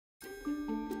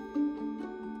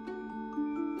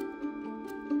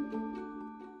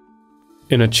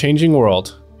In a changing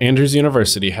world, Andrews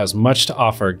University has much to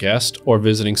offer guest or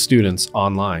visiting students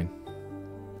online.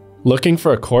 Looking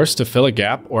for a course to fill a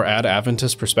gap or add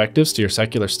Adventist perspectives to your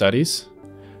secular studies?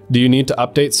 Do you need to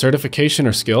update certification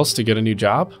or skills to get a new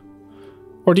job?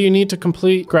 Or do you need to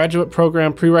complete graduate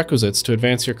program prerequisites to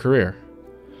advance your career?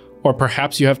 Or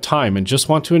perhaps you have time and just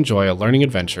want to enjoy a learning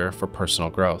adventure for personal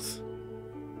growth.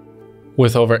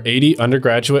 With over 80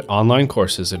 undergraduate online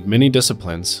courses in many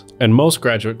disciplines and most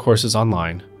graduate courses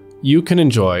online, you can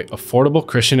enjoy affordable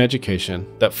Christian education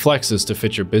that flexes to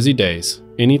fit your busy days,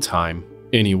 anytime,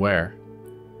 anywhere.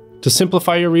 To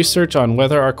simplify your research on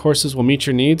whether our courses will meet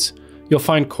your needs, you'll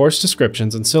find course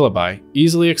descriptions and syllabi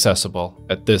easily accessible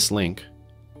at this link.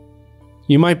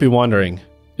 You might be wondering,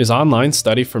 is online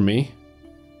study for me?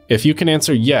 If you can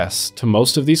answer yes to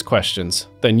most of these questions,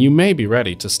 then you may be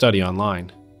ready to study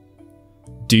online.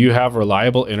 Do you have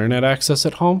reliable internet access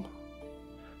at home?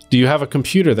 Do you have a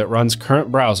computer that runs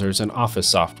current browsers and office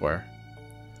software?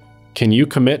 Can you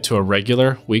commit to a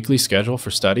regular weekly schedule for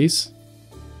studies?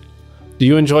 Do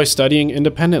you enjoy studying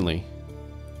independently?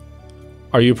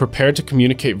 Are you prepared to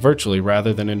communicate virtually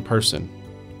rather than in person?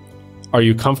 Are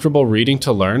you comfortable reading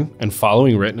to learn and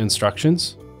following written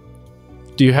instructions?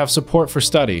 Do you have support for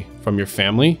study from your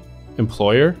family,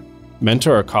 employer,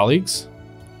 mentor, or colleagues?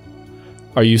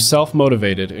 Are you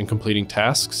self-motivated in completing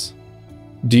tasks?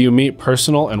 Do you meet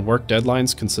personal and work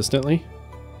deadlines consistently?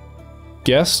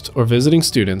 Guest or visiting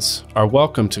students are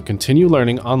welcome to continue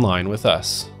learning online with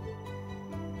us.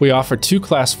 We offer 2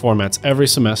 class formats every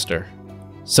semester.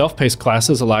 Self-paced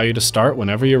classes allow you to start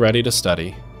whenever you're ready to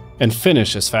study and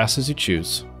finish as fast as you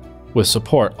choose, with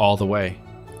support all the way.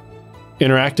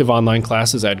 Interactive online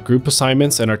classes add group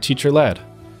assignments and are teacher-led,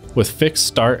 with fixed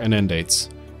start and end dates,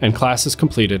 and classes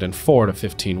completed in 4 to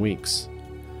 15 weeks.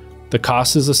 The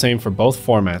cost is the same for both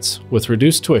formats, with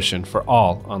reduced tuition for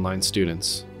all online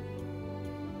students.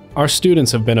 Our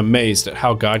students have been amazed at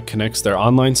how God connects their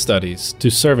online studies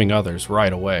to serving others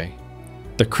right away.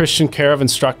 The Christian care of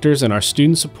instructors and our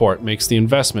student support makes the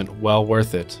investment well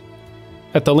worth it.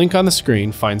 At the link on the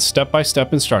screen, find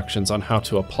step-by-step instructions on how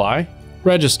to apply,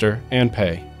 register, and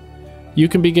pay. You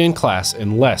can begin class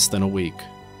in less than a week.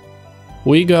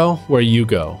 We go where you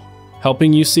go,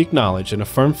 helping you seek knowledge and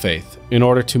affirm faith in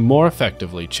order to more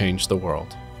effectively change the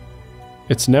world.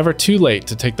 It's never too late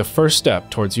to take the first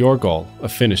step towards your goal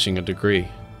of finishing a degree.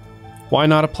 Why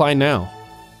not apply now?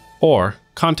 Or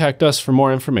contact us for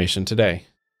more information today.